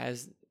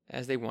as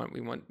they want.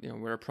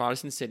 We're a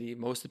Protestant city.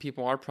 Most of the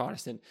people are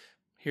Protestant.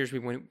 Here's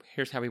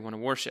how we want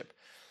to worship.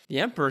 The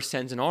emperor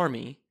sends an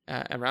army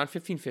around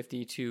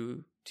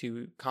 1550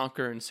 to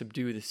conquer and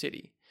subdue the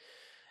city,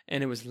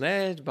 and it was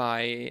led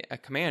by a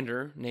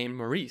commander named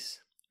Maurice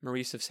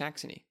of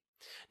Saxony.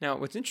 Now,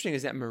 what's interesting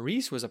is that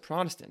Maurice was a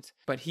Protestant,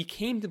 but he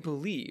came to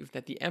believe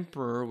that the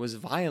emperor was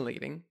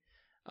violating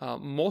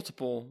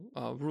multiple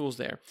rules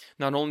there.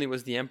 Not only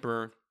was the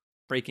emperor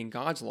breaking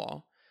God's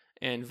law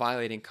and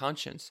violating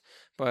conscience,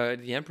 but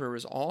the emperor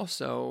was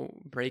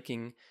also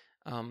breaking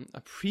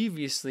a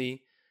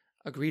previously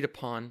agreed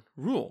upon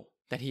rule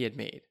that he had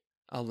made,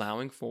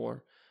 allowing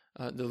for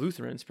the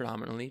Lutherans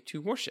predominantly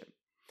to worship.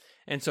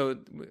 And so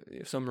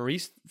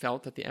Maurice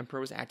felt that the emperor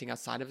was acting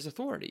outside of his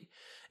authority.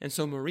 And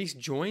so Maurice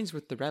joins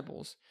with the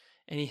rebels,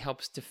 and he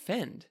helps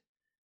defend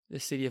the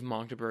city of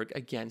Magdeburg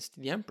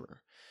against the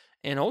emperor.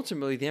 And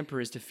ultimately, the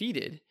emperor is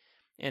defeated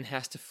and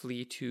has to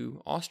flee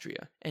to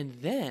Austria. And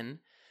then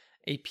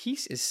a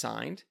peace is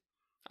signed,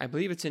 I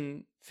believe it's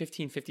in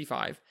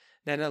 1555,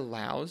 that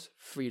allows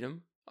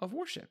freedom of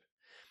worship.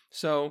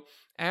 So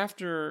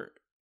after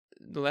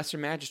the lesser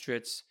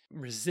magistrates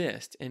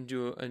resist and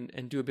do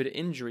a bit of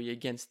injury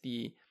against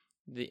the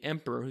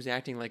emperor, who's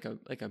acting like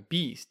a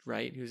beast,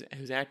 right?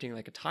 Who's acting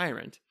like a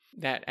tyrant,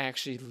 that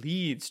actually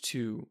leads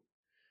to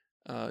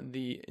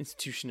the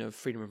institution of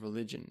freedom of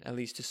religion, at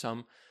least to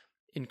some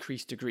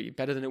increased degree,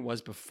 better than it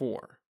was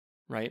before,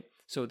 right?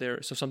 So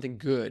something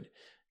good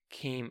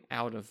came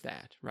out of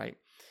that, right?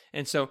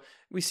 And so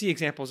we see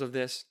examples of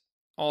this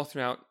all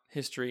throughout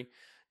history.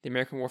 The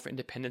American War for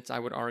Independence, I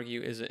would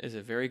argue, is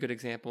a very good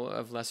example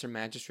of lesser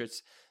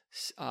magistrates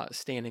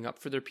standing up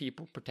for their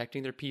people,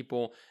 protecting their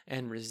people,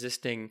 and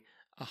resisting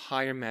a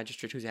higher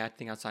magistrate who's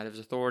acting outside of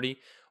his authority.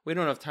 We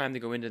don't have time to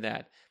go into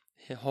that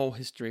whole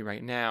history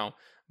right now,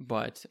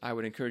 but I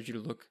would encourage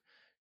you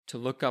to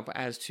look up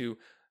as to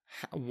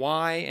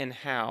why and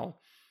how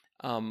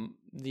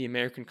the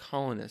American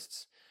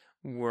colonists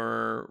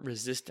were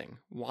resisting.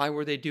 Why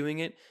were they doing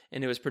it?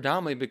 And it was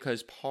predominantly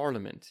because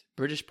Parliament,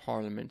 British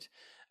Parliament,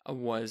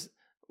 was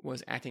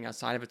acting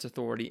outside of its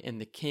authority, and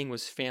the king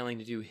was failing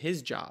to do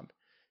his job.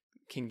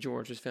 King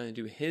George was failing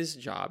to do his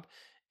job,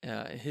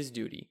 his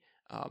duty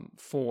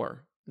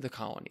for the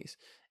colonies.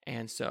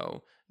 And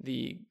so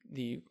the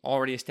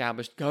already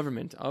established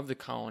government of the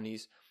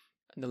colonies,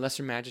 the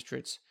lesser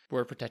magistrates,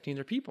 were protecting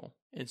their people,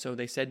 and so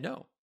they said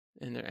no,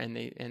 and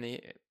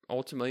they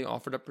ultimately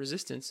offered up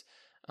resistance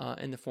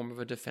in the form of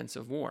a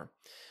defensive war.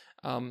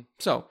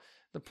 So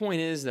the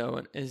point is,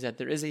 though, is that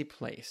there is a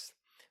place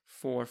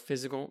for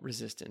physical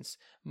resistance.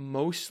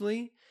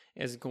 Mostly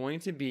is going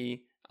to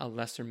be a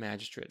lesser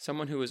magistrate,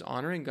 someone who is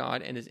honoring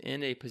God and is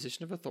in a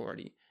position of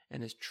authority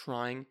and is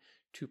trying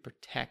to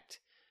protect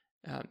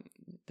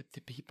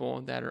the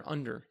people that are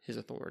under his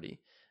authority.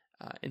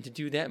 And to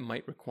do that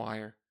might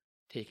require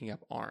taking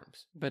up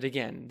arms. But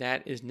again,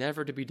 that is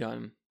never to be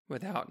done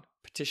without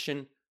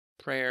petition,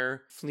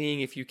 prayer,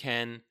 fleeing if you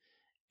can,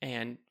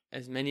 and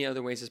as many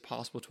other ways as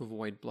possible to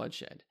avoid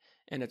bloodshed.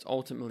 And it's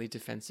ultimately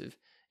defensive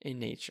in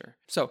nature.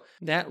 So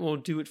that will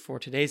do it for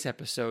today's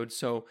episode.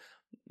 So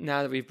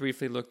now that we've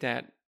briefly looked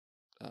at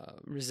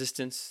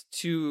resistance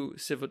to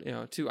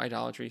to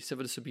idolatry,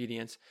 civil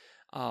disobedience,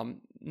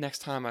 next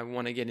time I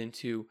want to get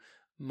into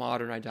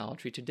modern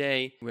idolatry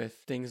today with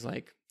things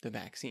like the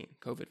vaccine,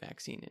 COVID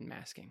vaccine, and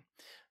masking.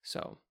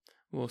 So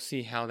we'll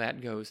see how that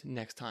goes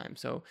next time.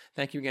 So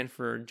thank you again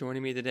for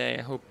joining me today.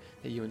 I hope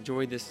that you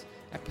enjoyed this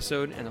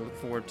episode, and I look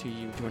forward to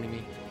you joining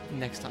me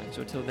next time.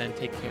 So until then,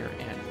 take care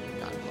and